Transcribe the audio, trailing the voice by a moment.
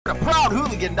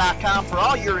ProudHooligan.com for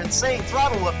all your Insane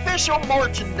Throttle official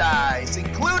merchandise,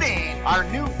 including our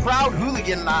new Proud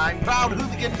Hooligan line.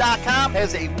 ProudHooligan.com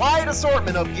has a wide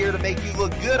assortment of gear to make you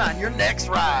look good on your next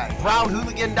ride.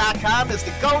 ProudHooligan.com is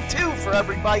the go-to for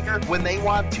every biker when they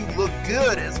want to look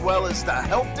good as well as to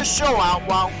help the show out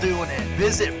while doing it.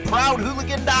 Visit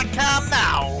ProudHooligan.com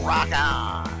now. Rock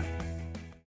on.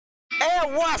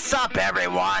 Hey, what's up,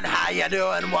 everyone? How you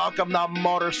doing? Welcome to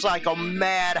Motorcycle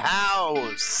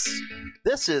Madhouse.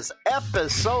 This is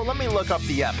episode, let me look up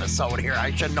the episode here. I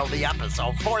should know the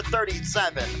episode,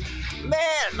 437.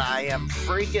 Man, I am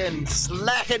freaking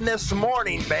slacking this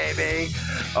morning, baby.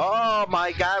 Oh,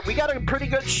 my God. We got a pretty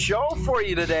good show for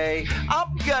you today.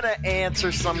 I'm going to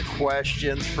answer some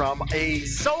questions from a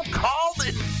so-called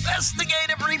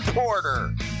investigative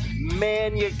reporter.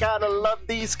 Man, you gotta love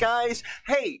these guys.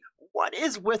 Hey, what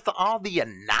is with all the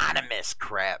anonymous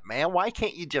crap, man? Why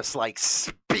can't you just,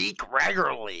 speak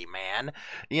regularly, man?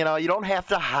 You know, you don't have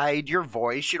to hide your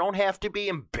voice. You don't have to be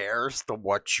embarrassed of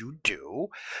what you do.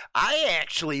 I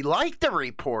actually like the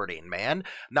reporting, man.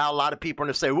 Now, a lot of people are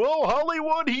going to say, well,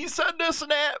 Hollywood, he said this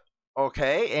and that.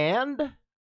 Okay, and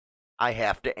I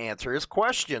have to answer his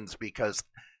questions because,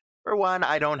 for one,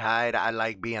 I don't hide. I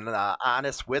like being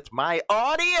honest with my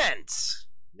audience.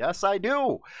 Yes, I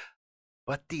do.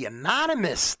 But the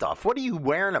anonymous stuff, what are you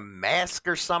wearing, a mask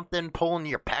or something, pulling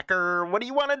your pecker? What do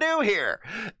you want to do here?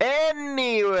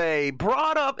 Anyway,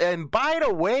 brought up, and by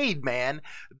the way, man,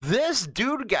 this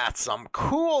dude got some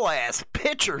cool-ass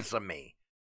pictures of me.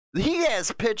 He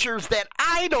has pictures that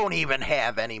I don't even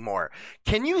have anymore.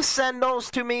 Can you send those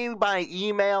to me by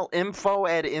email,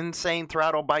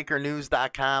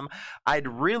 info@insanethrottlebikernews.com? I'd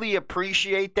really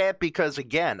appreciate that because,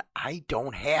 again, I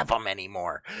don't have them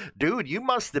anymore. Dude, you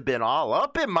must have been all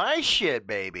up in my shit,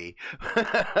 baby.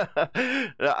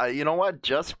 You know what?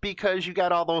 Just because you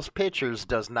got all those pictures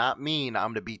does not mean I'm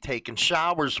going to be taking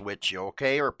showers with you,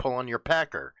 okay, or pulling your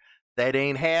pecker. That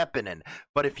ain't happening.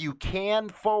 But if you can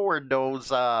forward those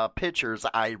pictures,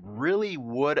 I really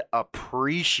would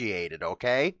appreciate it,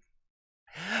 okay?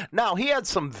 Now, he had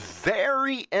some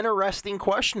very interesting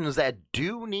questions that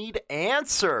do need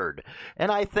answered.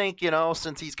 And I think, you know,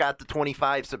 since he's got the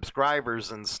 25 subscribers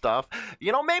and stuff,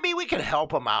 you know, maybe we can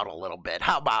help him out a little bit.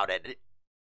 How about it?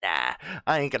 Nah,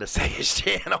 I ain't going to say his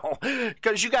channel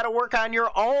because you got to work on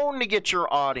your own to get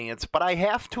your audience. But I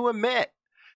have to admit,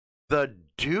 the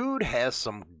dude has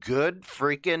some good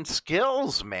freaking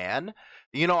skills, man.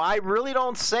 You know, I really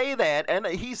don't say that, and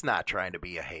he's not trying to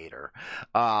be a hater,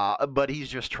 but he's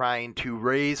just trying to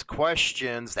raise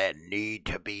questions that need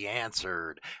to be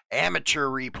answered. Amateur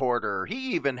reporter.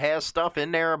 He even has stuff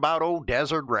in there about old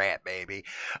Desert Rat, baby.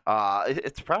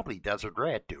 It's probably Desert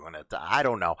Rat doing it. I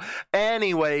don't know.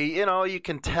 Anyway, you know, you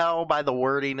can tell by the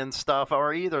wording and stuff,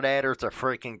 or either that or it's a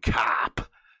freaking cop.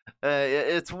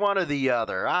 It's one or the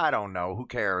other. I don't know. Who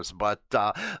cares? But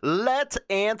let's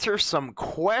answer some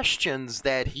questions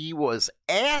that he was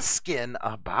asking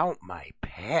about my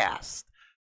past.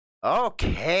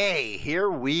 Okay, here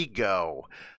we go.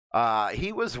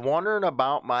 He was wondering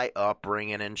about my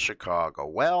upbringing in Chicago.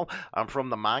 Well, I'm from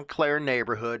the Montclair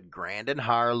neighborhood, Grand and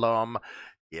Harlem.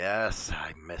 Yes,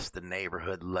 I miss the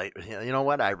neighborhood. You know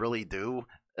what? I really do.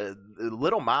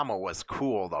 Little Mama was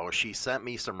cool, though. She sent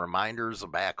me some reminders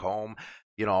of back home,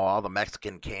 you know, all the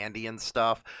Mexican candy and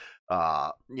stuff.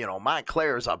 You know,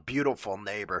 Montclair is a beautiful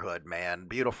neighborhood, man.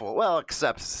 Beautiful. Well,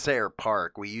 except Sayre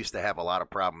Park. We used to have a lot of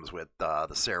problems with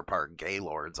the Sayre Park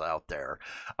Gaylords out there.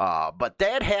 But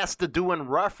that has to do in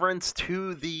reference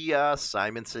to the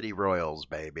Simon City Royals,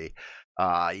 baby.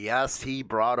 Yes, he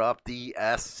brought up the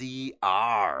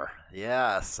SCR.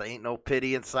 Yes, ain't no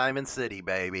pity in Simon City,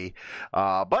 baby.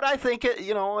 But I think,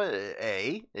 you know,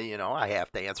 I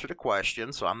have to answer the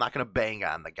question, so I'm not going to bang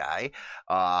on the guy.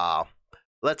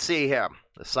 Let's see here.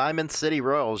 The Simon City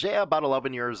Royals, yeah, about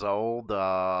 11 years old.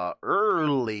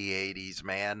 Early 80s,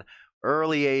 man.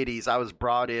 Early 80s. I was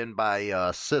brought in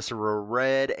by Cicero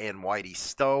Red and Whitey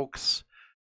Stokes.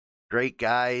 Great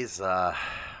guys.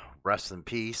 Rest in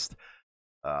peace.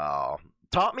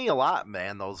 Taught me a lot,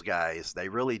 man, those guys. They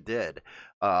really did.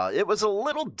 It was a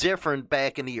little different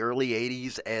back in the early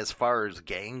 80s as far as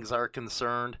gangs are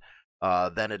concerned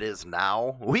than it is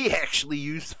now. We actually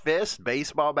used fists,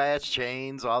 baseball bats,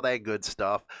 chains, all that good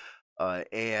stuff.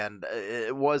 And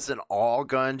it wasn't all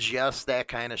guns. Yes, that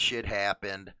kind of shit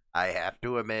happened. I have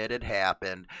to admit it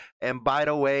happened. And by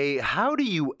the way, how do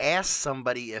you ask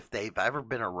somebody if they've ever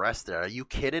been arrested? Are you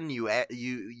kidding? You act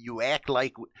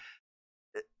like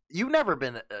you've never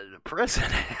been to prison,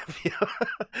 have you?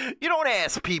 You don't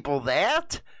ask people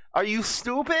that. Are you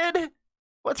stupid?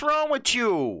 What's wrong with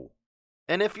you?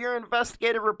 And if you're an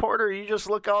investigative reporter, you just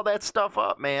look all that stuff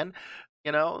up, man.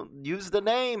 You know, use the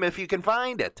name if you can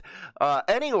find it.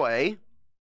 Anyway,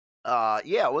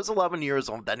 yeah, it was 11 years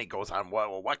old. Then he goes on,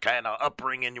 well, what kind of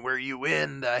upbringing were you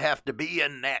in to have to be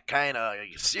in that kind of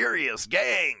serious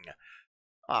gang?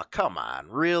 Oh, come on.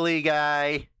 Really,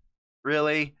 guy?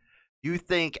 Really? You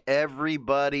think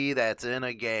everybody that's in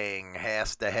a gang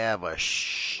has to have a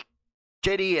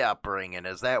shitty upbringing?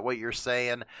 Is that what you're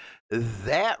saying?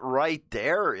 That right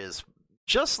there is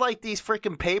just like these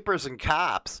freaking papers and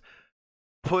cops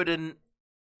putting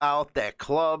out that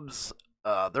clubs,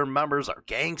 their members are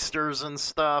gangsters and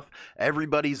stuff.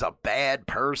 Everybody's a bad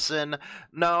person.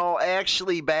 No,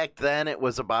 actually, back then it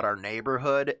was about our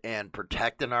neighborhood and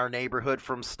protecting our neighborhood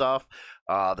from stuff.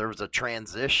 There was a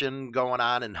transition going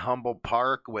on in Humboldt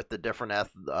Park with the different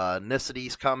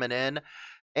ethnicities coming in.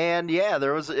 And yeah,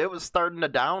 it was starting to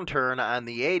downturn on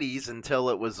the 80s until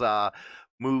it was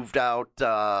moved out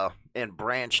and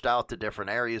branched out to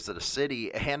different areas of the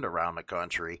city and around the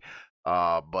country.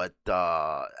 But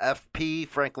FP,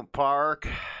 Franklin Park,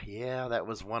 yeah, that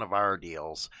was one of our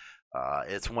deals.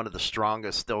 It's one of the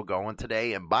strongest still going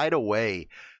today. And by the way,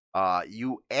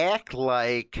 you act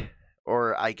like,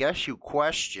 or I guess you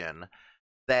question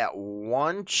that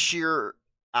once you're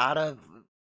out of,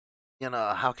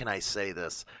 how can I say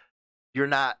this? You're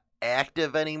not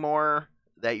active anymore,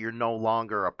 that you're no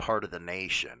longer a part of the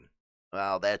nation.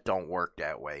 Well, that don't work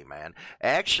that way, man.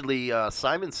 Actually,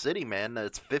 Simon City, man,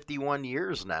 it's 51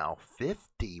 years now.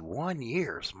 51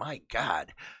 years, my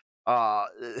God.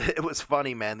 It was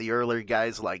funny, man. The earlier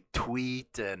guys like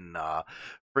Tweet and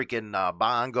freaking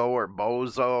Bongo or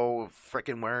Bozo,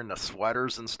 freaking wearing the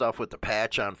sweaters and stuff with the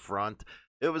patch on front.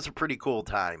 It was a pretty cool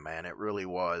time, man. It really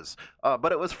was.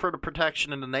 But it was for the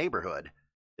protection in the neighborhood.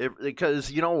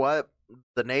 Because, you know what?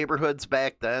 The neighborhoods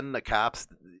back then, the cops...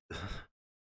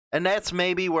 And that's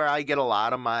maybe where I get a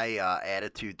lot of my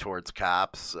attitude towards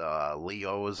cops,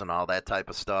 Leos, and all that type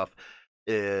of stuff,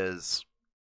 is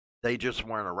they just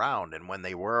weren't around. And when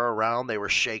they were around, they were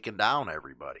shaking down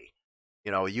everybody.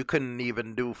 You know, you couldn't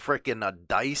even do frickin' a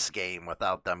dice game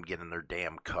without them getting their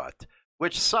damn cut,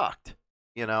 which sucked,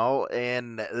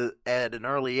 And at an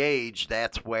early age,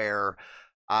 that's where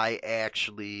I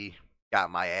actually got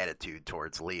my attitude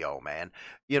towards Leo, man.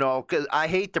 Because I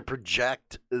hate to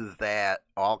project that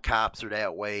all cops are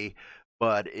that way,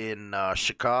 but in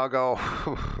Chicago,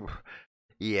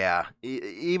 yeah,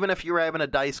 even if you were having a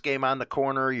dice game on the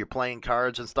corner, you're playing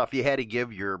cards and stuff, you had to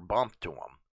give your bump to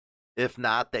them. If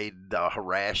not, they'd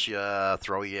harass you,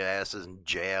 throw your asses in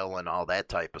jail, and all that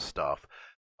type of stuff.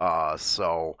 Yeah,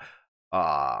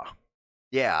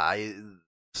 I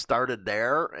started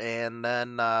there, and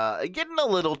then getting a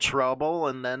little trouble,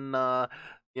 and then the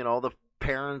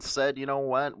parents said, you know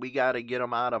what, we got to get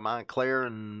them out of Montclair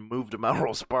and move to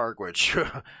Melrose Park, which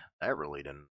that really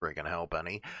didn't freaking help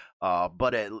any.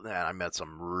 But I met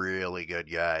some really good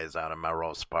guys out of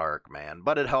Melrose Park, man.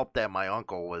 But it helped that my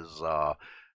uncle was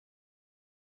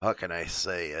how can I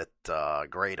say it,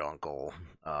 great uncle.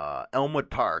 Elmwood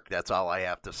Park, that's all I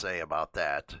have to say about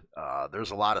that.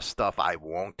 There's a lot of stuff I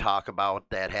won't talk about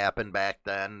that happened back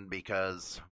then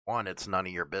because, one, it's none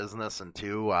of your business, and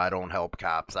two, I don't help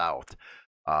cops out.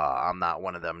 I'm not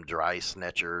one of them dry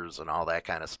snitchers and all that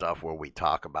kind of stuff where we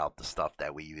talk about the stuff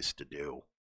that we used to do.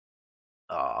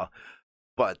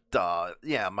 But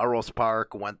yeah, Melrose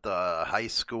Park, went to high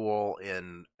school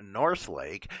in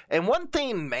Northlake. And one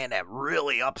thing, man, that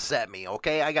really upset me,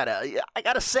 okay? I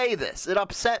gotta say this. It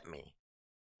upset me.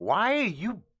 Why are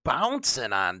you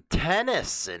bouncing on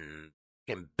tennis and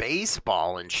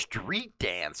baseball and street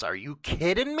dance? Are you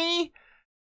kidding me?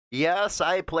 Yes,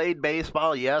 I played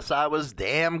baseball. Yes, I was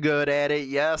damn good at it.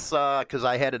 Yes, because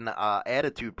I had an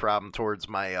attitude problem towards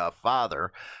my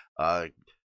father.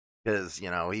 Because,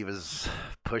 he was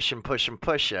pushing.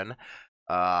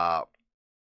 I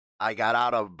got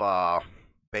out of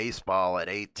baseball at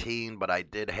 18, but I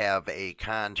did have a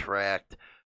contract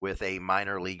with a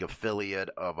minor league affiliate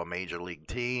of a major league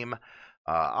team.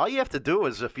 All you have to do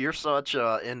is, if you're such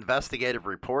an investigative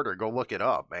reporter, go look it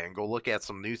up, man. Go look at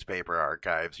some newspaper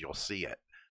archives. You'll see it.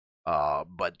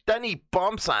 But then he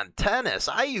bumps on tennis.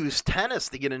 I use tennis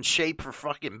to get in shape for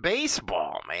fucking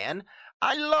baseball, man.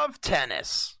 I love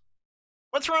tennis.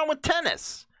 What's wrong with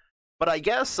tennis? But I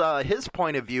guess his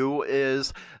point of view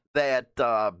is that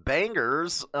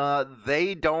bangers,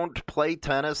 they don't play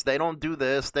tennis. They don't do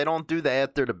this. They don't do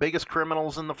that. They're the biggest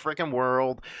criminals in the freaking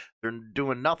world. They're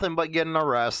doing nothing but getting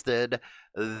arrested.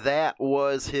 That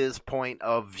was his point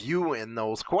of view in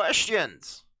those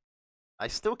questions. I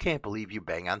still can't believe you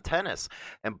bang on tennis.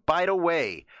 And by the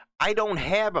way, I don't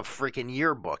have a freaking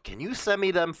yearbook. Can you send me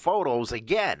them photos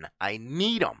again? I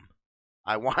need them.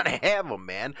 I want to have them,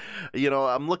 man.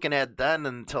 I'm looking at then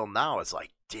until now. It's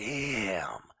like,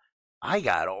 damn, I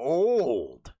got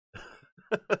old.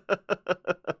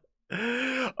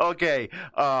 Okay,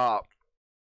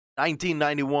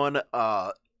 1991.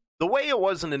 The way it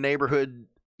was in the neighborhood,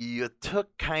 you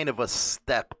took kind of a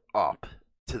step up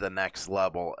to the next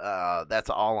level. That's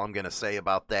all I'm gonna say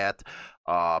about that.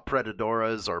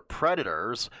 Predadoras or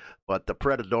predators, but the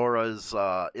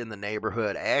predadoras in the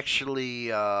neighborhood actually,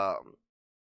 yeah,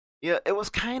 it was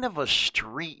kind of a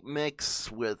street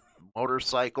mix with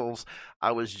motorcycles.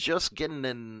 I was just getting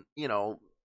in,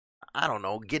 I don't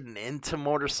know, getting into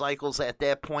motorcycles at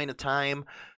that point of time.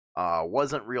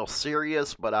 Wasn't real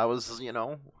serious, but I was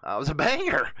a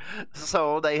banger.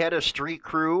 So they had a street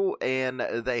crew and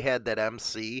they had that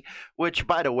MC, which,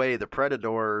 by the way, the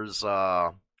Predators,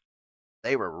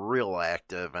 they were real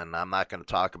active, and I'm not going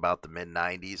to talk about the mid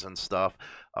 90s and stuff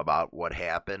about what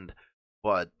happened,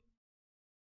 but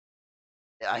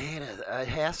it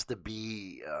has to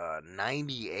be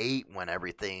 98 when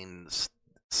everything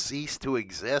ceased to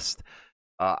exist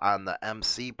on the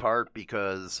MC part,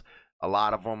 because a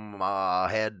lot of them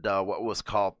had what was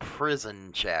called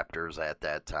prison chapters at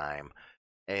that time.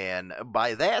 And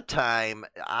by that time,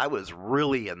 I was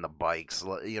really in the bikes.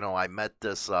 I met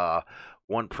this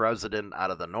one president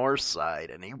out of the north side,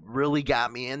 and he really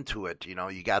got me into it.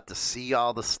 You got to see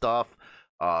all the stuff,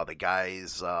 the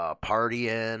guys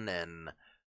partying and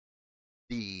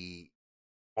the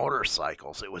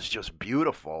motorcycles. It was just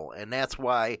beautiful, and that's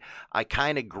why I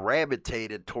kind of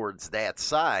gravitated towards that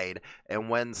side. And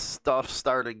when stuff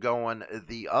started going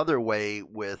the other way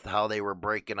with how they were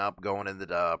breaking up, going into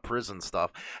the prison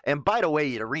stuff, and by the way,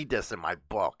 you read this in my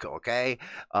book, okay?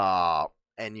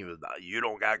 And you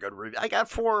don't got good reviews. I got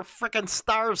 4 freaking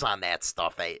stars on that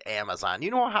stuff at Amazon. You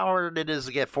know how hard it is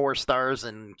to get 4 stars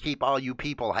and keep all you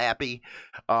people happy?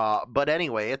 But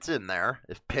anyway, it's in there.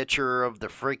 A picture of the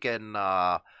freaking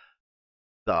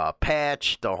the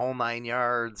patch, the whole 9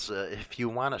 yards. If you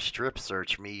want to strip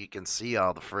search me, you can see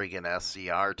all the friggin'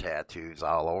 SCR tattoos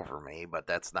all over me, but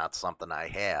that's not something I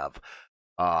have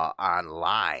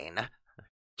online.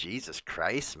 Jesus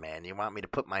Christ, man, you want me to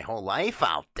put my whole life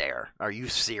out there? Are you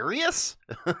serious?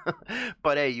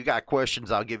 But hey, you got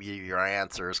questions, I'll give you your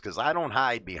answers, because I don't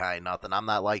hide behind nothing. I'm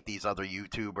not like these other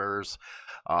YouTubers.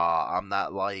 I'm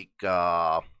not like,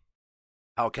 how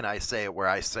can I say it, where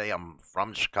I say I'm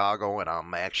from Chicago and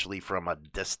I'm actually from a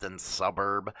distant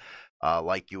suburb.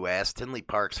 Like you asked, Tinley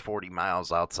Park's 40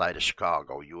 miles outside of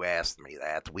Chicago. You asked me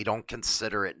that. We don't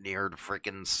consider it near the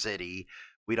freaking city.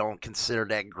 We don't consider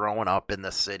that growing up in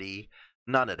the city.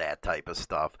 None of that type of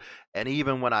stuff. And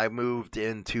even when I moved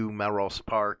into Melrose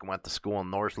Park and went to school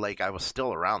in North Lake, I was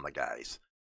still around the guys.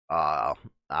 I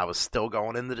was still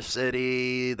going into the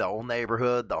city, the old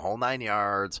neighborhood, the whole 9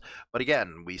 yards. But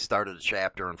again, we started a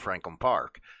chapter in Franklin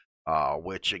Park,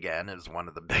 which again is one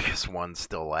of the biggest ones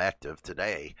still active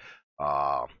today.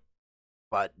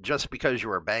 But just because you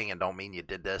were banging don't mean you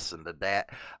did this and did that.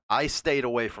 I stayed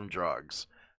away from drugs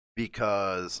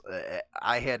because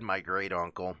I had my great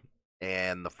uncle,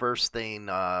 and the first thing,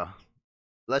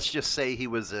 let's just say he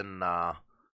was in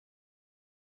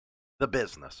the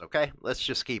business, okay? Let's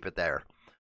just keep it there.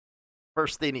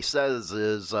 First thing he says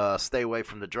is stay away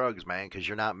from the drugs, man, because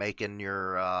you're not making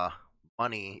your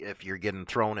money if you're getting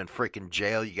thrown in freaking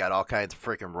jail. You got all kinds of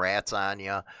freaking rats on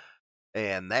you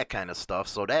and that kind of stuff.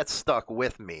 So that stuck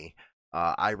with me.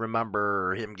 I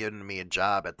remember him giving me a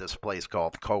job at this place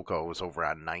called Coco's over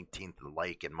on 19th and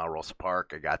Lake in Melrose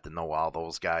Park. I got to know all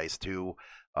those guys too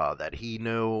that he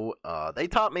knew. They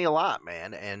taught me a lot,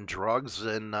 man. And drugs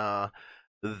and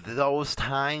those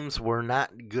times were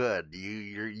not good.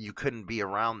 You couldn't be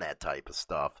around that type of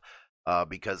stuff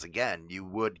because again, you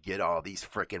would get all these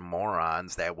freaking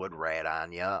morons that would rat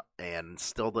on you. And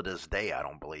still to this day, I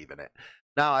don't believe in it.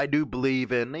 Now, I do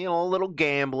believe in, a little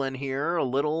gambling here, a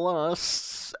little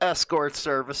escort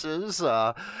services,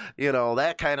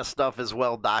 that kind of stuff is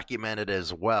well documented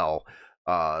as well.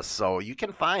 So you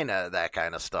can find that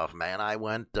kind of stuff, man. I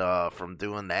went from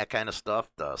doing that kind of stuff,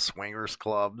 the swingers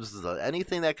clubs,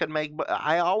 anything that could make, but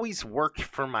I always worked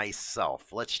for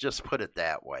myself. Let's just put it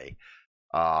that way.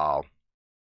 But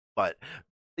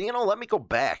let me go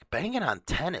back. Banging on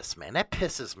tennis, man, that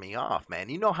pisses me off, man.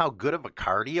 You know how good of a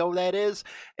cardio that is?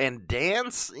 And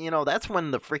dance, that's when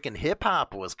the freaking hip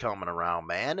hop was coming around,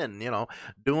 man. And,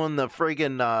 doing the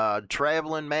freaking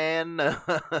traveling man,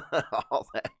 all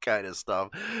that kind of stuff.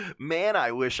 Man,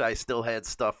 I wish I still had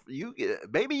stuff.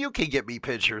 Maybe you can get me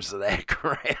pictures of that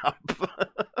crap.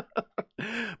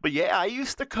 But yeah, I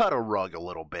used to cut a rug a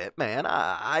little bit, man.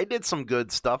 I did some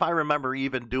good stuff. I remember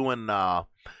even doing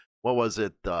what was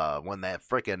it when that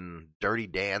freaking Dirty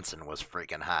Dancing was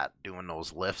freaking hot, doing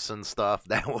those lifts and stuff.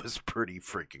 That was pretty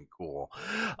freaking cool.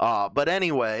 But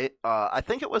anyway, I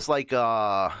think it was like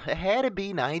it had to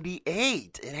be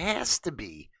 98. It has to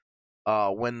be.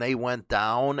 When they went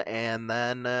down, and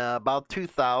then about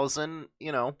 2000,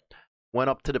 went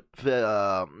up to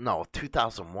the no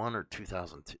 2001 or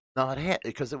 2002. No, it had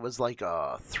because it was like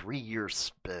a 3 year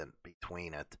spin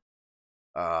between it.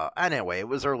 Anyway, it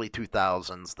was early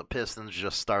 2000s. The Pistons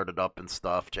just started up and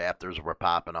stuff. Chapters were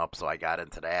popping up, so I got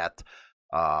into that.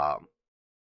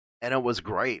 And it was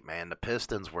great, man. The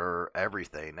Pistons were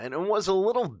everything, and it was a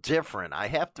little different. I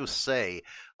have to say,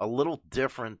 a little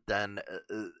different than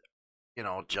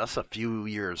just a few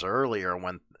years earlier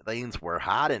when things were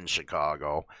hot in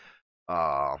Chicago.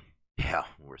 Yeah,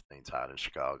 where things hot in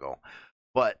Chicago,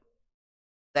 but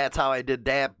that's how I did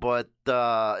that. But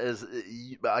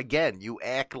again, you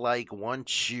act like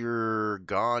once you're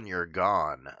gone, you're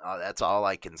gone. That's all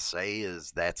I can say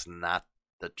is that's not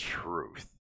the truth.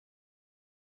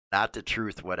 Not the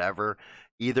truth, whatever.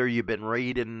 Either you've been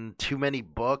reading too many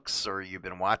books or you've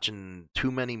been watching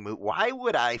too many movies. Why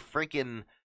would I freaking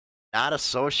not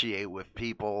associate with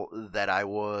people that I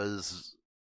was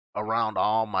around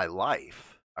all my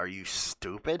life? Are you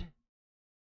stupid?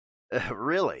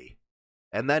 Really?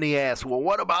 And then he asked, well,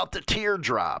 what about the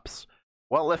teardrops?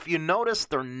 Well, if you notice,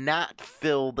 they're not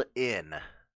filled in.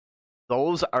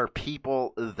 Those are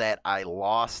people that I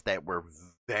lost that were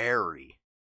very,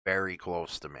 very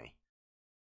close to me.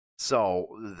 So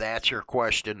that's your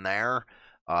question there.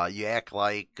 You act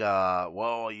like,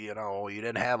 well, you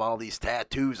didn't have all these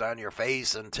tattoos on your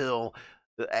face until.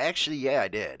 Actually, yeah, I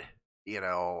did.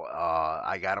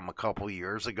 I got them a couple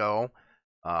years ago.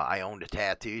 I owned a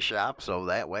tattoo shop, so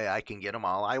that way I can get them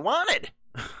all I wanted.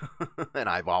 And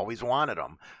I've always wanted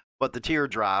them. But the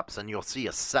teardrops, and you'll see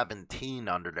a 17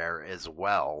 under there as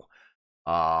well,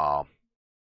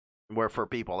 were for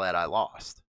people that I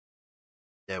lost.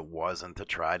 It wasn't to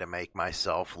try to make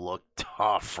myself look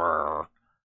tougher.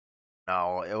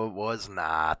 No, it was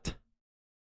not.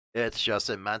 It's just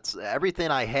immense. Everything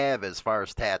I have as far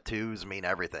as tattoos mean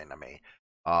everything to me.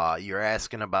 You're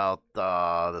asking about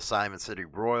the Simon City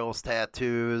Royals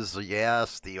tattoos.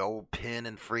 Yes, the old pin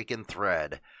and freaking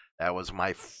thread. That was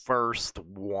my first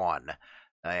one.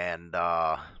 And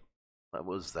what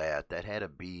was that? That had to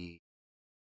be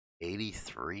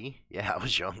 83? Yeah, I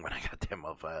was young when I got them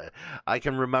up. I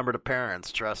can remember the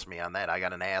parents. Trust me on that. I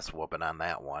got an ass whooping on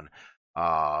that one.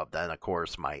 Then of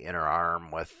course my inner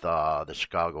arm with the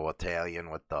Chicago Italian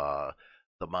with the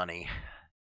money.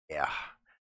 Yeah,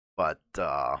 but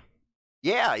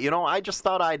yeah, I just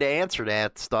thought I'd answer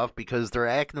that stuff because they're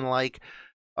acting like,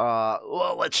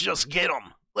 well, let's just get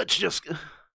them. Let's just.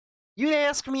 You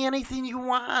ask me anything you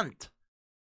want,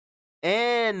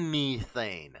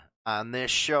 anything on this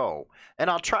show, and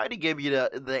I'll try to give you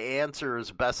the answer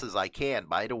as best as I can.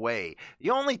 By the way,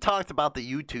 you only talked about the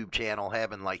YouTube channel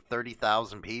having like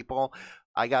 30,000 people.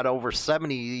 I got over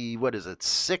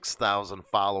 6,000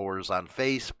 followers on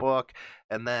Facebook,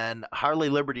 and then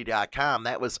HarleyLiberty.com.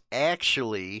 That was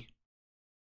actually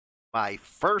my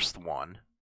first one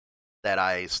that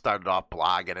I started off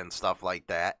blogging and stuff like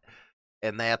that,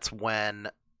 and that's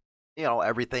when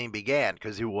everything began.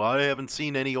 Because I haven't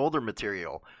seen any older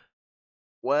material.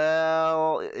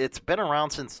 Well, it's been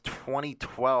around since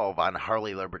 2012 on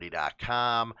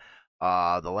HarleyLiberty.com.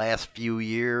 The last few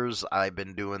years, I've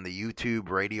been doing the YouTube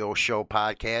radio show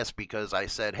podcast because I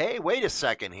said, hey, wait a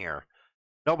second here.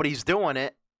 Nobody's doing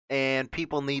it, and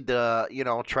people need to,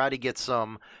 try to get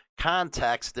some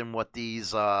context in what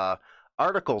these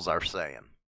articles are saying.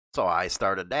 So I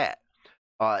started that.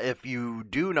 If you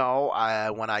do know,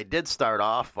 when I did start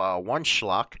off, one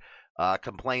schluck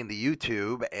complained to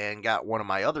YouTube and got one of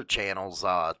my other channels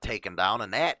taken down.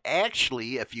 And that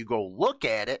actually, if you go look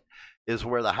at it, is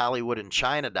where the Hollywood and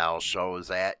China Doll show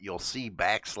is at. You'll see /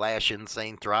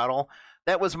 Insane Throttle.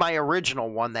 That was my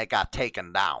original one that got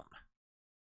taken down.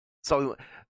 So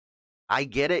I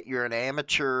get it. You're an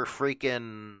amateur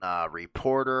freaking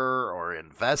reporter or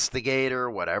investigator,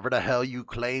 whatever the hell you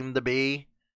claim to be.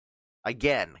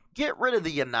 Again, get rid of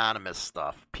the anonymous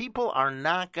stuff. People are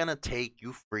not going to take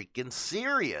you freaking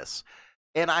serious.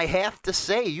 And I have to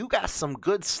say, you got some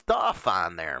good stuff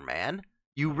on there, man.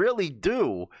 You really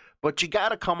do. But you got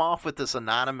to come off with this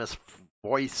anonymous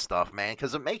voice stuff, man,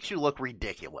 because it makes you look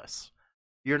ridiculous.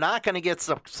 You're not going to get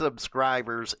some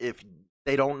subscribers if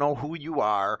they don't know who you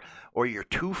are or you're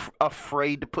too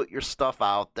afraid to put your stuff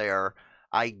out there.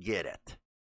 I get it.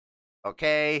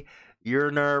 Okay?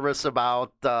 You're nervous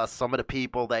about some of the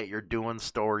people that you're doing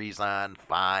stories on.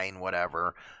 Fine,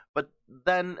 whatever. But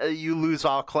then you lose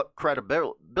all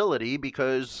credibility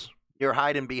because you're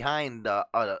hiding behind a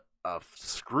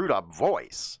screwed up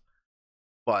voice.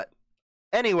 But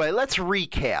anyway, let's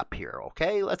recap here,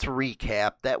 okay? Let's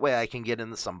recap. That way I can get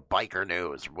into some biker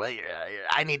news. Well,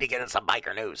 I need to get into some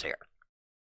biker news here.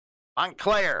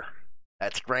 Montclair,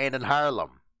 that's Grand and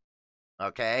Harlem,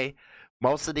 okay?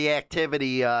 Most of the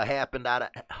activity happened out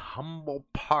at Humboldt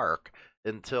Park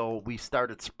until we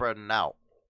started spreading out.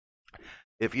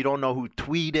 If you don't know who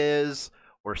Tweed is,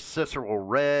 or Cicero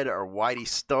Red, or Whitey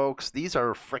Stokes, these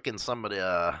are frickin' some of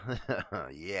the,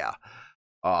 yeah.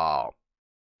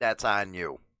 That's on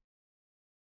you.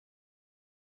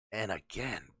 And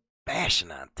again,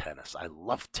 bashing on tennis. I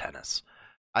love tennis.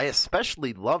 I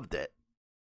especially loved it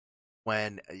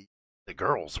when the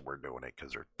girls were doing it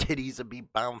because their titties would be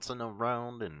bouncing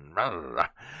around and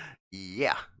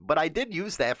yeah. But I did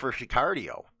use that for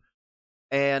cardio.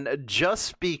 And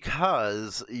just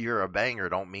because you're a banger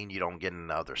don't mean you don't get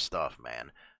into other stuff,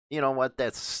 man. You know what?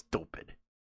 That's stupid.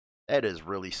 That is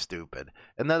really stupid.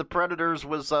 And then the Predators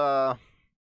was, a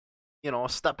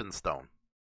stepping stone,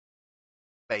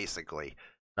 basically.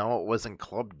 No, it wasn't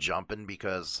club jumping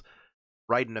because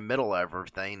right in the middle of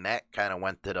everything, that kind of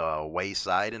went to the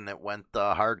wayside and it went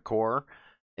hardcore.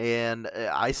 And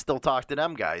I still talk to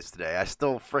them guys today. I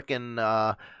still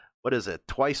frickin',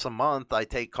 twice a month I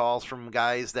take calls from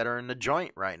guys that are in the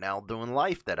joint right now doing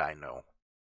life that I know.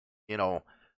 You know,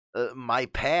 my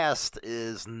past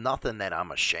is nothing that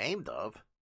I'm ashamed of.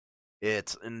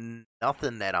 It's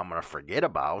nothing that I'm going to forget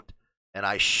about. And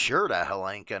I sure the hell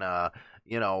ain't going to,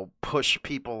 push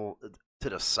people to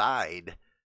the side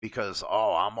because,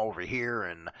 I'm over here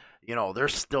and, they're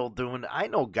still doing. I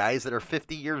know guys that are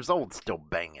 50 years old still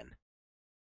banging.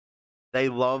 They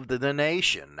love the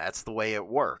nation. That's the way it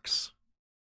works.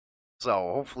 So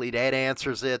hopefully that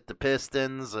answers it, the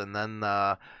Pistons, and then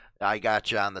I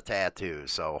got you on the tattoo.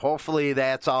 So hopefully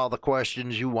that's all the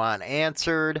questions you want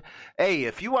answered. Hey,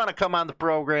 if you want to come on the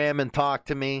program and talk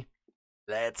to me,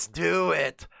 let's do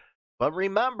it. But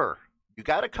remember, you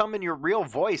got to come in your real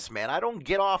voice, man. I don't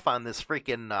get off on this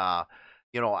freaking,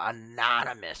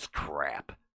 anonymous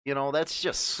crap. That's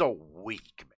just so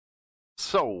weak, man.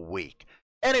 So weak.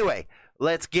 Anyway,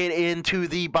 let's get into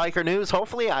the biker news.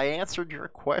 Hopefully I answered your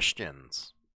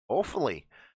questions. Hopefully.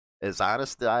 As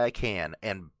honest as I can.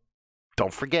 And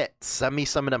don't forget, send me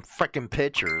some of them frickin'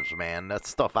 pictures, man. That's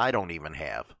stuff I don't even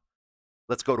have.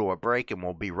 Let's go to a break, and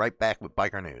we'll be right back with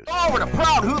Biker News. Over to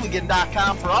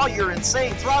ProudHooligan.com for all your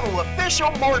Insane Throttle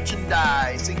official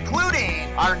merchandise,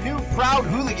 including our new Proud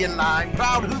Hooligan line.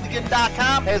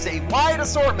 ProudHooligan.com has a wide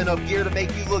assortment of gear to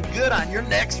make you look good on your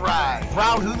next ride.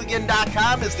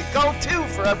 ProudHooligan.com is the go-to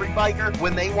for every biker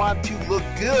when they want to look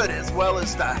good as well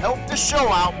as to help the show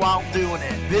out while doing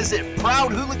it. Visit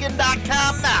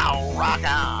ProudHooligan.com now. Rock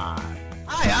on.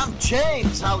 Hi, I'm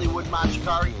James Hollywood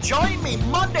Machikari. Join me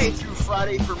Monday through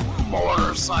Friday for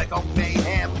Motorcycle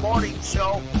Mayhem Morning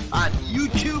Show on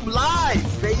YouTube Live,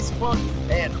 Facebook,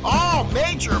 and all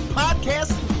major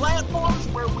podcasting platforms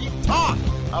where we talk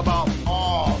about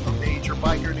all the major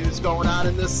biker news going on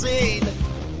in the scene.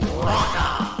 Rock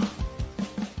on!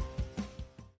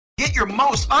 Get your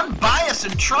most unbiased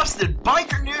and trusted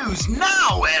biker news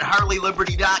now at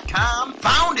HarleyLiberty.com.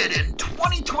 Founded in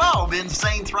 2012,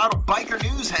 Insane Throttle Biker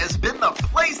News has been the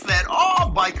place that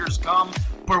all bikers come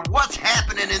for what's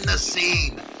happening in the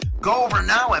scene. Go over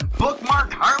now and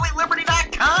bookmark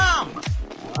HarleyLiberty.com.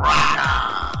 Rock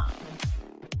on!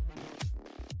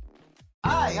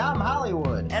 Hi, I'm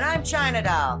Hollywood. And I'm China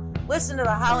Doll. Listen to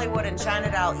the Hollywood and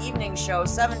China Doll Evening Show,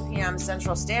 7 p.m.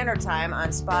 Central Standard Time on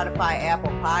Spotify,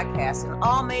 Apple Podcasts, and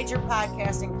all major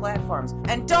podcasting platforms.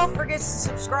 And don't forget to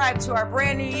subscribe to our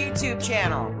brand new YouTube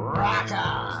channel. Rock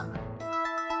on!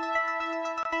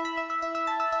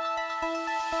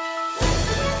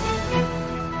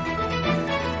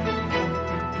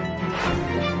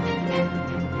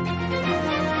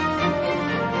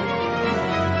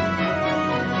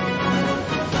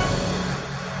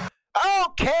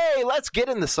 Okay, let's get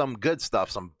into some good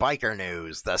stuff, some biker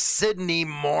news. The Sydney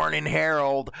Morning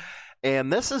Herald.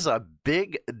 And this is a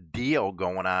big deal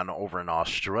going on over in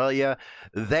Australia.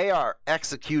 They are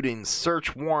executing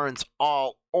search warrants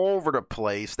all over the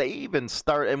place. They even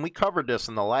start, and we covered this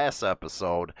in the last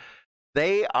episode,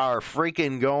 they are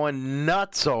freaking going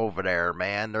nuts over there,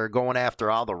 man. They're going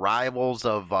after all the rivals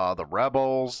of the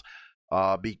rebels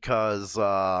because,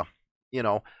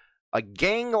 a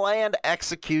gangland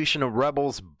execution of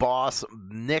Rebels boss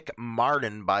Nick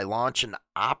Martin by launching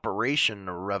Operation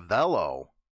Ravello.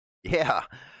 Yeah,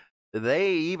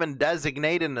 They even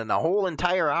designated a whole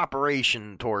entire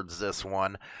operation towards this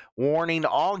one, warning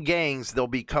all gangs they'll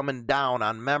be coming down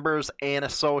on members and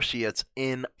associates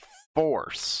in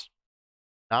force.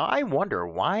 Now, I wonder,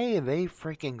 why are they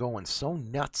freaking going so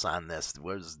nuts on this?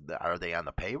 Are they on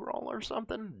the payroll or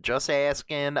something? Just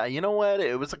asking. You know what?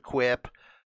 It was a quip.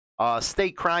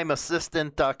 State Crime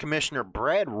Assistant Commissioner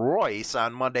Brad Royce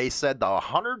on Monday said the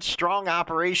 100-strong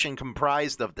operation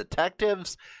comprised of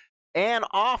detectives and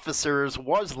officers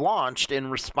was launched in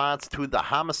response to the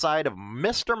homicide of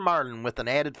Mr. Martin, with an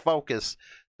added focus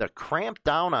to cramp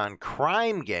down on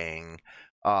crime gang.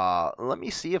 Let me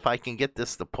see if I can get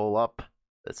this to pull up.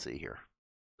 Let's see here.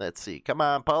 Let's see. Come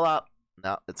on, pull up.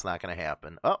 No, it's not going to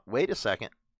happen. Oh, wait a second.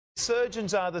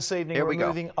 Surgeons are this evening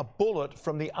removing a bullet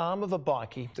from the arm of a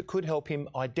bikie that could help him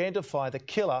identify the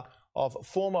killer of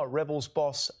former Rebels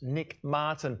boss Nick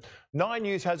Martin. 9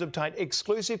 News has obtained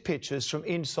exclusive pictures from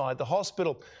inside the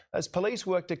hospital as police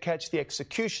work to catch the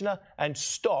executioner and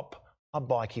stop a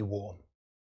bikie war.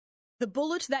 The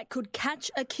bullet that could catch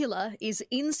a killer is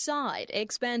inside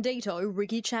ex-bandito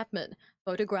Ricky Chapman,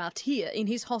 photographed here in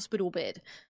his hospital bed.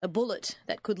 A bullet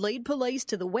that could lead police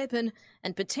to the weapon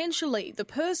and potentially the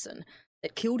person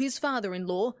that killed his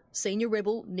father-in-law, senior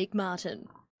rebel Nick Martin.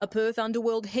 A Perth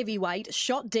underworld heavyweight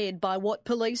shot dead by what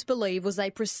police believe was a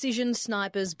precision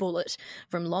sniper's bullet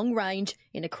from long range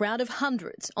in a crowd of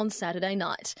hundreds on Saturday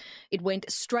night. It went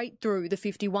straight through the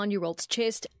 51-year-old's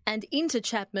chest and into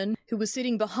Chapman, who was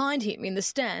sitting behind him in the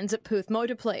stands at Perth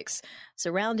Motorplex.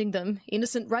 Surrounding them,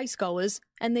 innocent racegoers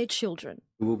and their children.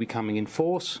 We will be coming in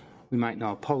force. We make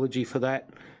no apology for that.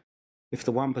 If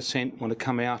the 1% want to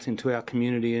come out into our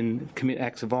community and commit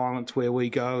acts of violence where we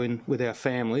go and with our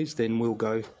families, then we'll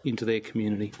go into their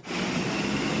community.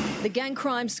 The gang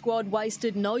crime squad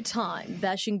wasted no time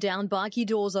bashing down bikie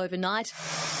doors overnight,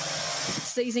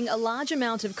 seizing a large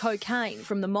amount of cocaine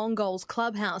from the Mongols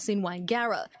clubhouse in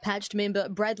Wangara. Patched member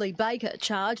Bradley Baker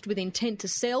charged with intent to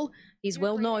sell. He's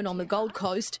well known on the Gold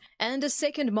Coast. And a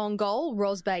second Mongol,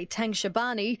 Rosbay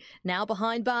Tangshabani, now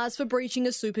behind bars for breaching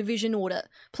a supervision order.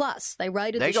 Plus, they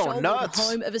raided the shoulder of the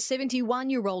home of a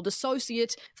 71-year-old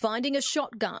associate, finding a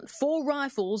shotgun, 4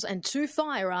 rifles and 2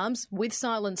 firearms with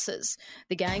silencers.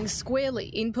 The gang squarely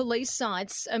in police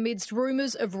sights amidst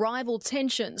rumours of rival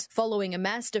tensions following a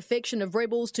mass defection of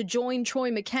rebels to join Troy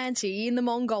McCanty in the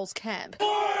Mongols' camp.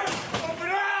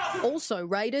 Also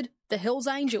raided the Hells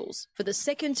Angels for the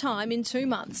second time in 2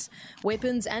 months.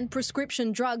 Weapons and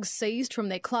prescription drugs seized from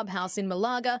their clubhouse in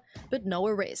Malaga, but no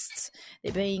arrests.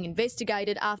 They're being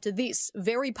investigated after this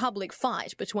very public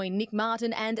fight between Nick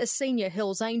Martin and a senior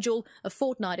Hells Angel a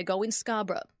fortnight ago in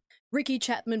Scarborough. Ricky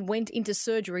Chapman went into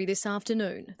surgery this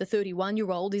afternoon. The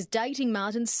 31-year-old is dating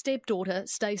Martin's stepdaughter,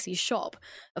 Stacey Shop.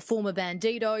 A former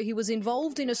bandito, he was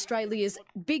involved in Australia's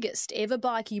biggest ever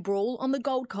bikie brawl on the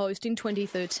Gold Coast in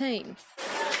 2013.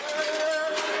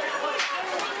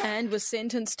 And was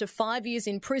sentenced to 5 years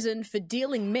in prison for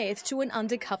dealing meth to an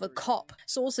undercover cop.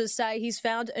 Sources say he's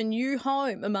found a new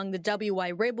home among the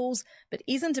WA rebels, but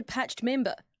isn't a patched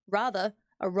member. Rather,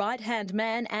 a right-hand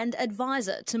man and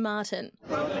advisor to Martin.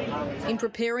 In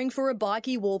preparing for a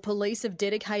bikie war, police have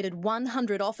dedicated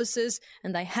 100 officers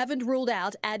and they haven't ruled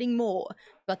out adding more.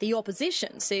 But the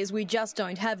opposition says we just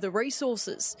don't have the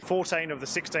resources. 14 of the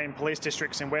 16 police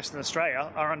districts in Western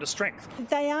Australia are under strength.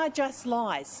 They are just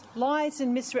lies. Lies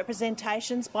and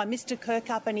misrepresentations by Mr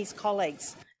Kirkup and his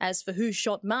colleagues. As for who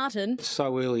shot Martin...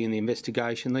 So early in the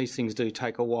investigation, these things do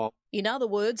take a while. In other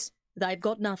words, they've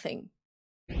got nothing.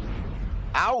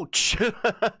 Ouch.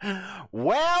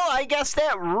 Well, I guess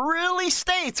that really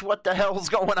states what the hell's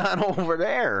going on over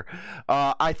there.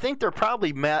 I think they're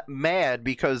probably mad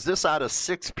because this out of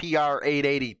 6PR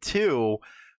 882,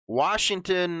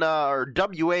 Washington, or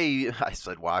WA, I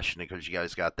said Washington because you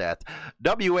guys got that.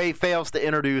 WA fails to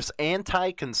introduce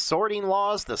anti-consorting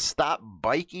laws to stop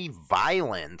bikie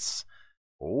violence.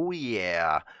 Oh,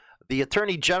 yeah. The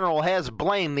Attorney General has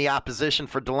blamed the opposition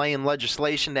for delaying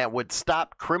legislation that would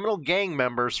stop criminal gang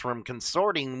members from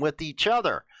consorting with each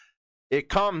other. It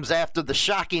comes after the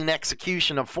shocking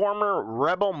execution of former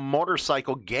rebel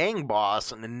motorcycle gang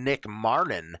boss Nick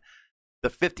Martin. The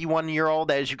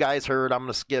 51-year-old, as you guys heard, I'm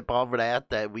going to skip over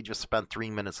that we just spent 3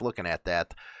 minutes looking at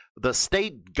that. The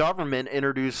state government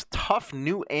introduced tough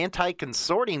new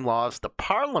anti-consorting laws to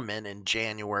Parliament in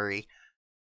January,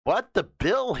 but the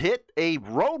bill hit a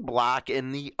roadblock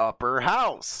in the upper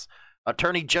house.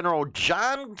 Attorney General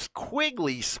John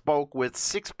Quigley spoke with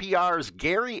 6PR's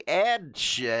Gary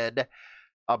Adshed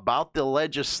about the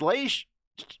legislation.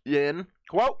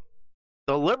 Quote,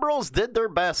 "The Liberals did their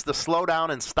best to slow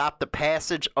down and stop the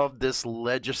passage of this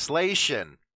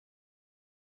legislation.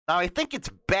 Now, I think it's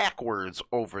backwards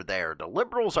over there. The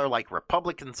liberals are like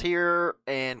Republicans here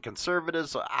and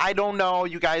conservatives. I don't know.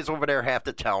 You guys over there have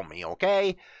to tell me,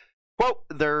 okay? Quote,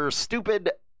 their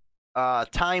stupid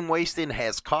time wasting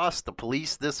has cost the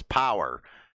police this power.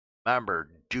 Remember,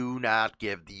 do not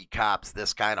give the cops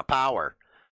this kind of power.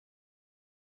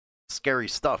 Scary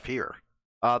stuff here.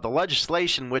 The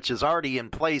legislation, which is already in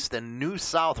place in New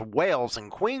South Wales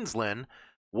and Queensland,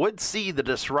 would see the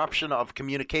disruption of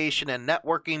communication and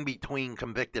networking between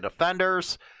convicted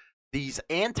offenders. These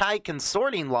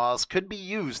anti-consorting laws could be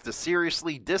used to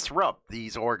seriously disrupt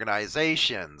these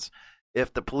organizations.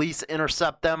 If the police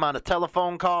intercept them on a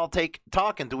telephone call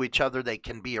talking to each other, they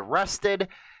can be arrested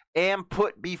and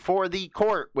put before the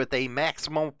court with a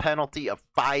maximum penalty of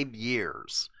 5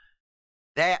 years.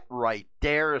 That right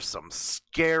there is some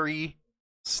scary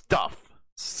stuff.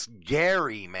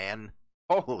 Scary, man.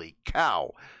 Holy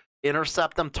cow.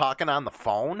 Intercept them talking on the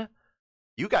phone?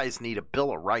 You guys need a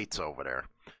Bill of Rights over there.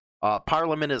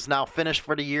 Parliament is now finished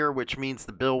for the year, which means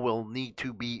the bill will need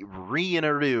to be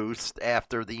reintroduced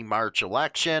after the March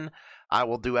election. I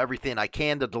will do everything I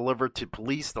can to deliver to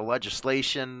police the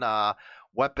legislation,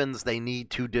 weapons they need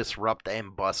to disrupt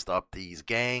and bust up these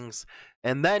gangs.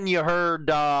 And then you heard,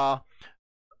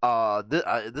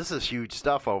 this is huge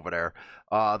stuff over there.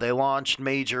 They launched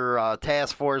major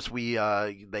task force.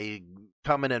 They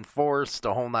come in force,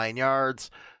 the whole 9 yards.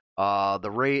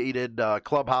 The raided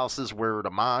clubhouses were the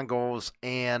Mongols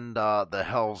and the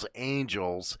Hells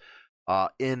Angels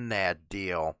in that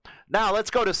deal. Now,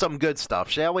 let's go to some good stuff,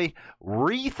 shall we?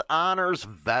 Wreath honors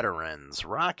veterans.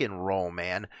 Rock and roll,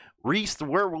 man. Wreaths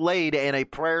were laid and a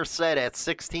prayer said at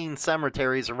 16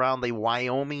 cemeteries around the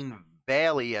Wyoming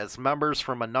Valley as members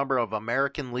from a number of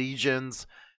American Legions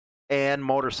and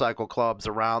motorcycle clubs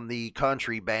around the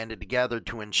country banded together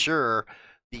to ensure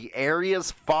the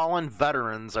area's fallen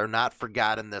veterans are not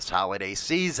forgotten this holiday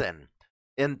season.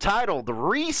 Entitled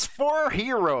Wreaths for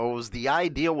Heroes, the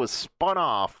idea was spun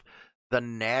off the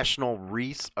National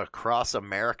Wreaths Across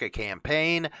America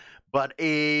campaign, but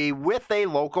with a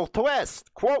local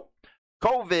twist. Quote,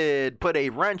 COVID put a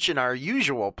wrench in our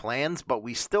usual plans, but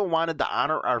we still wanted to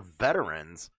honor our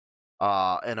veterans.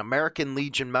 An American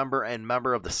Legion member and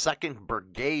member of the 2nd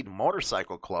Brigade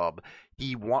Motorcycle Club,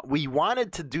 we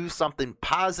wanted to do something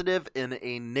positive in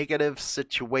a negative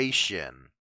situation.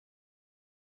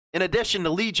 In addition to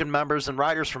Legion members and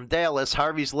riders from Dallas,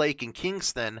 Harveys Lake, and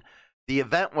Kingston, the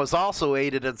event was also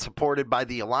aided and supported by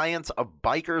the Alliance of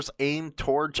Bikers Aimed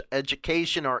Towards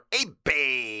Education, or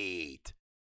ABATE,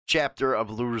 chapter of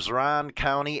Luzerne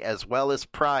County, as well as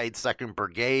Pride 2nd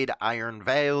Brigade, Iron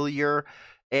Valor,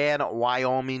 and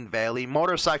Wyoming Valley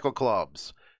Motorcycle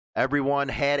Clubs. Everyone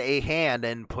had a hand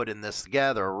in putting this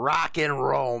together. Rock and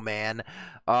roll, man.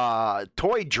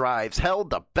 Toy drives held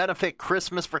the Benefit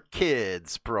Christmas for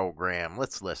Kids program.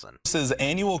 Let's listen. This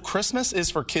annual Christmas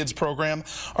is for Kids program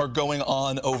are going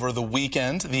on over the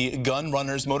weekend. The Gun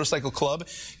Runners Motorcycle Club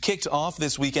kicked off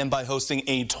this weekend by hosting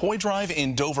a toy drive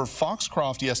in Dover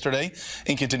Foxcroft yesterday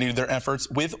and continued their efforts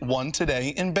with one today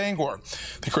in Bangor.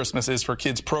 The Christmas is for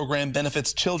Kids program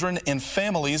benefits children and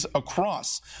families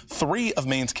across 3 of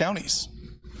Maine's counties.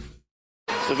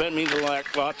 The event means a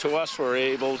lot to us. We're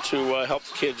able to help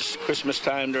kids Christmas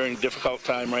time during a difficult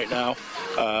time right now.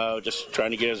 Just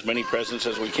trying to get as many presents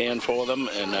as we can for them,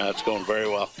 and it's going very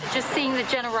well. Just seeing the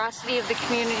generosity of the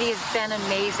community has been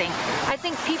amazing. I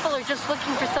think people are just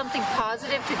looking for something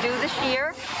positive to do this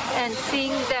year, and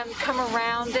seeing them come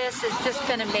around this has just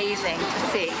been amazing to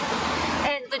see.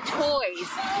 And the toys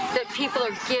that people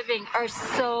are giving are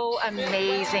so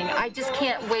amazing. I just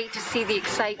can't wait to see the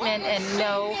excitement and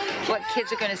know what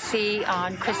kids are going to see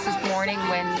on Christmas morning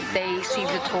when they see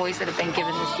the toys that have been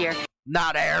given this year.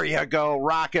 Now there you go,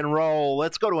 rock and roll.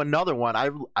 Let's go to another one.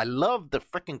 I love the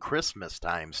freaking Christmas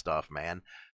time stuff, man.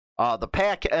 The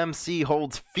PAC MC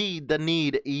holds Feed the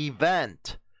Need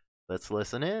event. Let's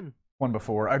listen in. One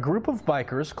before, a group of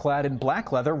bikers clad in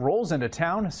black leather rolls into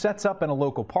town, sets up in a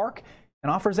local park,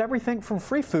 and offers everything from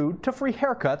free food to free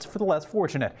haircuts for the less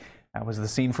fortunate. That was the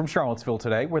scene from Charlottesville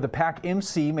today, where the PAC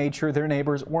MC made sure their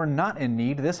neighbors were not in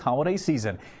need this holiday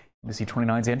season. NBC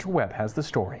 29's Andrew Webb has the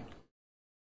story.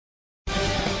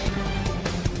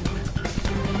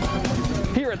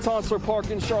 Here at Tonsler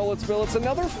Park in Charlottesville, it's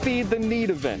another Feed the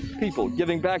Need event. People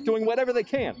giving back, doing whatever they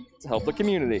can to help the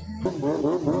community.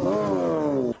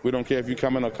 We don't care if you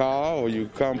come in a car or you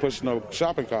come pushing a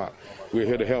shopping cart. We're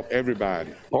here to help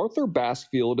everybody. Arthur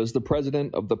Baskfield is the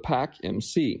president of the PAC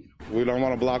MC. We don't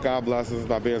want to block our blessings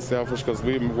by being selfish because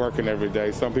we're working every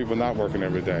day. Some people not working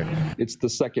every day. It's the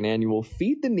second annual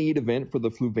Feed the Need event for the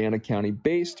Fluvanna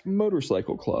County-based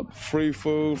Motorcycle Club. Free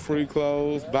food, free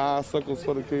clothes, bicycles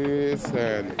for the kids,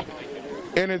 and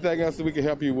anything else that we can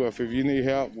help you with. If you need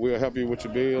help, we'll help you with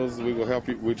your bills. We will help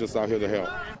you. We're just out here to help.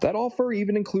 That offer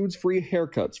even includes free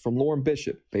haircuts from Lauren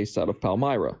Bishop, based out of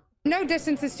Palmyra. No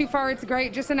distance is too far. It's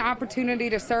great. Just an opportunity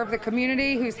to serve the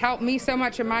community who's helped me so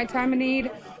much in my time of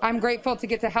need. I'm grateful to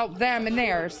get to help them in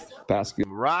theirs.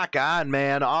 Rock on,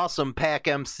 man. Awesome. Pack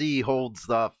MC holds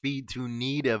the Feed to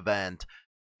Need event.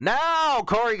 Now,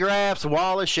 choreographs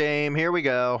Wall of Shame. Here we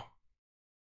go.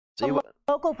 See what.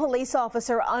 Local police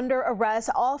officer under arrest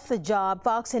off the job.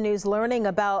 Fox News learning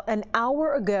about an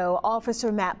hour ago,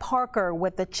 Officer Matt Parker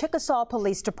with the Chickasaw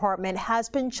Police Department has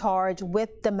been charged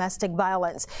with domestic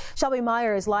violence. Shelby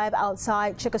Myers live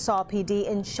outside Chickasaw PD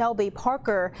in Shelby.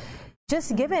 Parker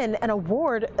just given an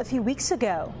award a few weeks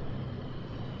ago.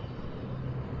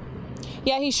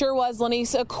 Yeah, he sure was,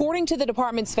 Lanice. According to the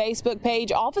department's Facebook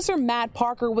page, Officer Matt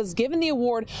Parker was given the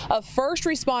award of First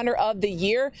Responder of the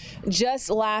Year just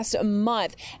last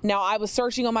month. Now, I was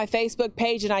searching on my Facebook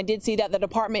page and I did see that the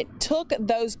department took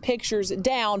those pictures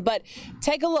down, but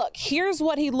take a look. Here's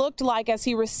what he looked like as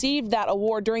he received that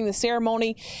award during the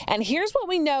ceremony, and here's what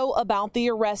we know about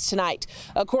the arrest tonight.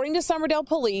 According to Summerdale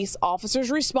Police, officers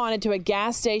responded to a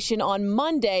gas station on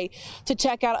Monday to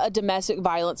check out a domestic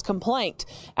violence complaint.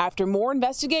 After more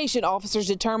investigation, officers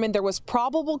determined there was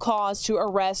probable cause to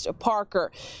arrest Parker.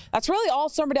 That's really all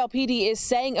Summerdale PD is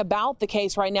saying about the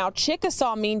case right now.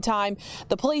 Chickasaw, meantime,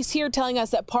 the police here telling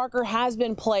us that Parker has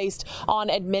been placed on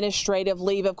administrative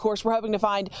leave. Of course, we're hoping to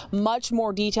find much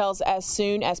more details as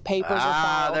soon as papers are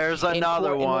filed. There's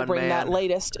another one, we'll bring that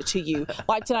latest to you.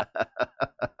 Like tonight.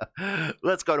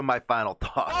 Let's go to my final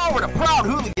thought. Over to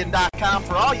ProudHooligan.com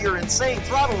for all your Insane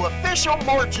Throttle official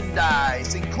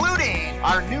merchandise, including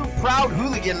our new Proud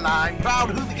Hooligan line.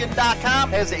 ProudHooligan.com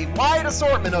has a wide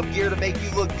assortment of gear to make you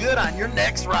look good on your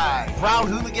next ride.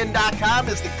 ProudHooligan.com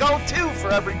is the go-to for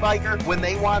every biker when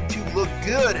they want to look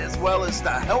good as well as to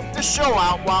help the show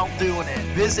out while doing it.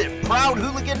 Visit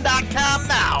ProudHooligan.com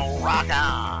now. Rock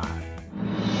on.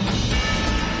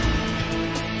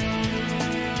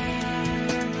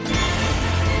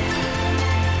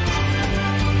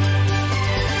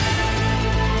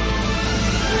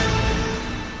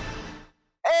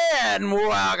 And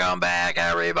welcome back,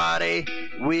 everybody.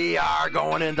 We are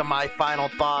going into my final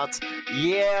thoughts.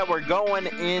 Yeah, we're going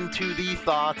into the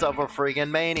thoughts of a friggin'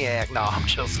 maniac. No, I'm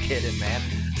just kidding, man.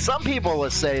 Some people will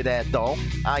say that, though.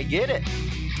 I get it.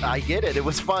 It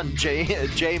was fun,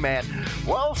 J-Man.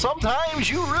 Well, sometimes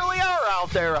you really are out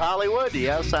there, Hollywood.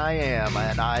 Yes, I am,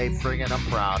 and I friggin' am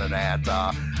proud of that.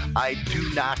 I do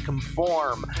not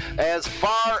conform. As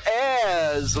far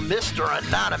as Mr.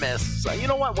 Anonymous, you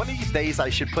know what? One of these days I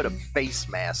should put a face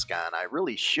mask on. I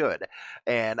really should.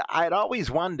 And I'd always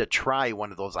wanted to try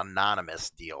one of those anonymous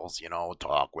deals, you know,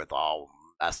 talk with all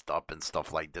messed up and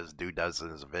stuff like this dude does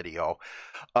in his video.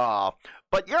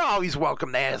 But you're always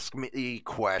welcome to ask me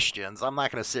questions. I'm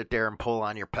not going to sit there and pull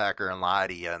on your pecker and lie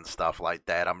to you and stuff like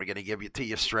that. I'm going to give it to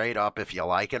you straight up if you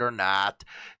like it or not.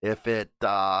 If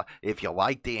you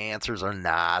like the answers or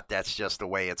not, that's just the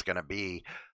way it's going to be.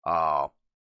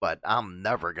 But I'm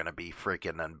never going to be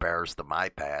freaking embarrassed of my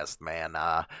past, man.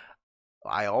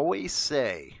 I always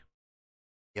say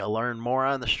you learn more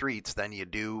on the streets than you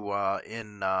do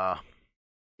in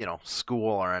school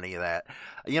or any of that.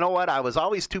 You know what? I was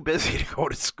always too busy to go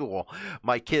to school.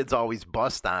 My kids always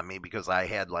bust on me because I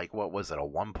had a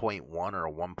 1.1 or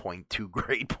a 1.2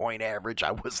 grade point average.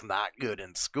 I was not good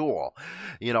in school.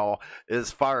 You know,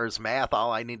 as far as math,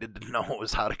 all I needed to know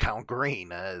was how to count green.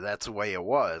 That's the way it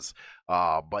was.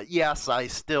 But yes, I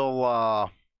still,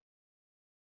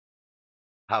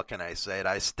 how can I say it?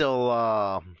 I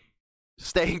still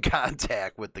stay in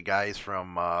contact with the guys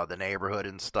from the neighborhood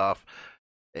and stuff.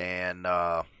 And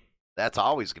that's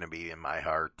always going to be in my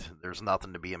heart. There's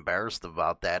nothing to be embarrassed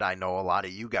about that. I know a lot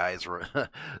of you guys were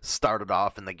started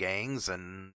off in the gangs,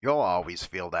 and you'll always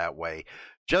feel that way.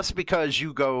 Just because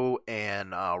you go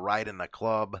and ride in the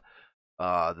club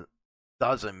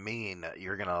doesn't mean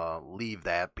you're going to leave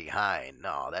that behind.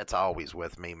 No, that's always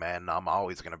with me, man. I'm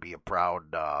always going to be a proud,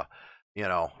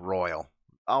 Royal.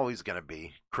 Always going to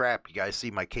be. Crap, you guys see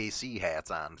my KC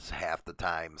hats on half the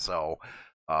time, so...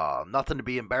 nothing to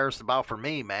be embarrassed about for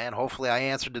me, man. Hopefully I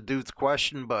answered the dude's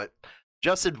question, but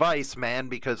just advice, man,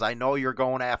 because I know you're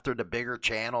going after the bigger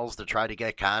channels to try to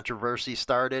get controversy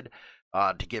started,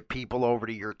 to get people over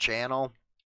to your channel.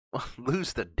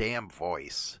 Lose the damn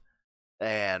voice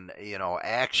and,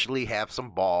 actually have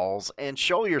some balls and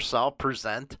show yourself,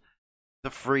 present the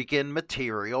freaking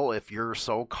material if you're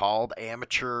so-called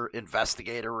amateur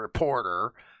investigator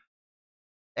reporter.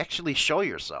 Actually show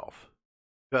yourself,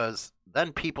 because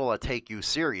then people will take you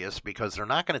serious, because they're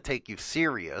not going to take you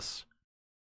serious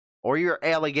or your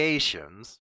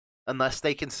allegations unless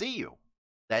they can see you.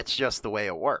 That's just the way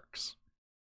it works.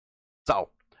 So,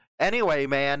 anyway,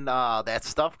 man, that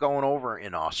stuff going over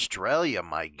in Australia,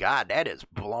 my God, that is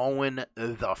blowing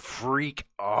the freak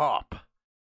up.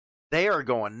 They are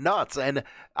going nuts. And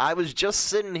I was just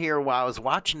sitting here while I was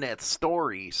watching that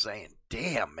story saying,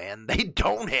 damn, man, they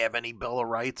don't have any Bill of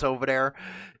Rights over there.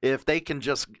 If they can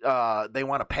just, they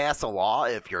want to pass a law,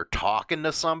 if you're talking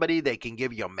to somebody, they can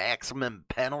give you a maximum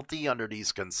penalty under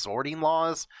these consorting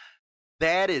laws.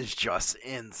 That is just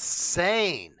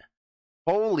insane.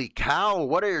 Holy cow,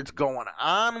 what is going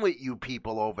on with you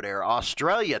people over there?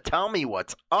 Australia, tell me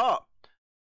what's up.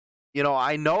 You know,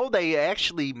 I know they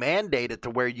actually mandated to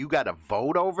where you got to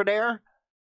vote over there.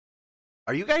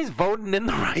 Are you guys voting in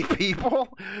the right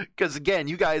people? Because, again,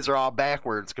 you guys are all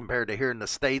backwards compared to here in the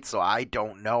States, so I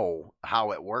don't know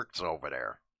how it works over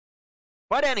there.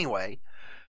 But anyway,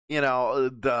 you know,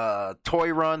 the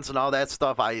toy runs and all that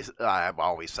stuff, I've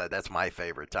always said that's my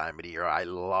favorite time of the year. I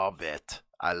love it.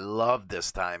 I love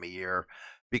this time of year,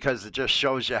 because it just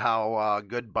shows you how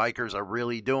good bikers are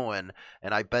really doing,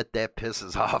 and I bet that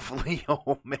pisses off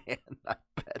Leo, man. I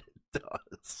bet it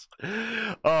does.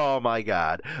 Oh, my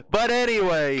God. But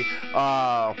anyway,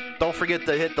 don't forget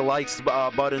to hit the likes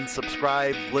button,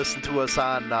 subscribe, listen to us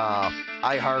on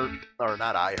iHeart, or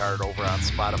not iHeart, over on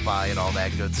Spotify and all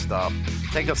that good stuff.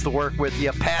 Take us to work with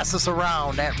you. Pass us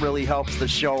around. That really helps the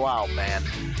show out, man.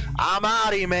 I'm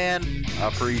outie, man.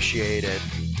 Appreciate it.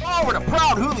 Over to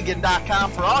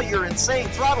ProudHooligan.com for all your Insane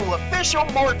Throttle official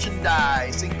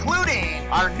merchandise, including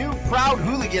our new Proud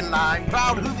Hooligan line.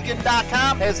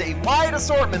 ProudHooligan.com has a wide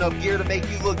assortment of gear to make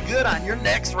you look good on your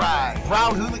next ride.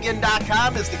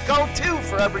 ProudHooligan.com is the go-to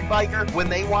for every biker when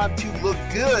they want to look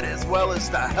good, as well as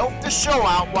to help the show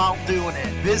out while doing it.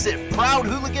 Visit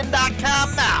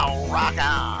ProudHooligan.com now. Rock on.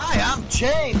 Hi, I'm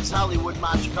James Hollywood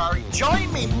Machikari.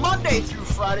 Join me Monday through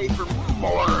Friday for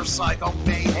Motorcycle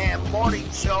Mayhem Morning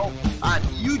Show on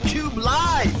YouTube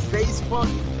Live, Facebook,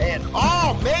 and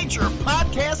all major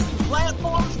podcasting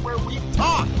platforms, where we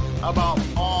talk about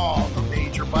all the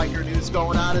major biker news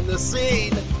going on in the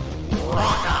scene.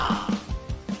 Rock on!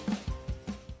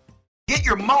 Get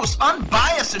your most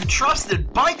unbiased and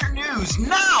trusted biker news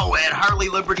now at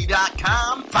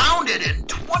HarleyLiberty.com. Founded in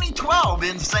 2012,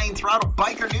 Insane Throttle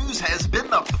Biker News has been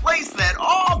the place that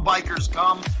all bikers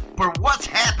come for what's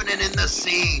happening in the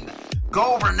scene.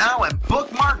 Go over now and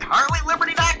bookmark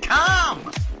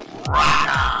HarleyLiberty.com. Rock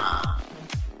on!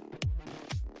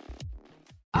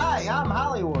 Hi, I'm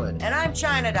Hollywood. And I'm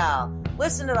China Doll.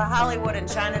 Listen to the Hollywood and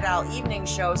China Doll Evening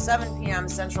Show, 7 p.m.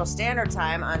 Central Standard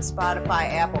Time on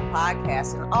Spotify, Apple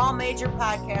Podcasts, and all major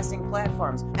podcasting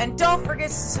platforms. And don't forget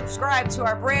to subscribe to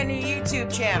our brand new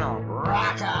YouTube channel.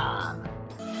 Rock on!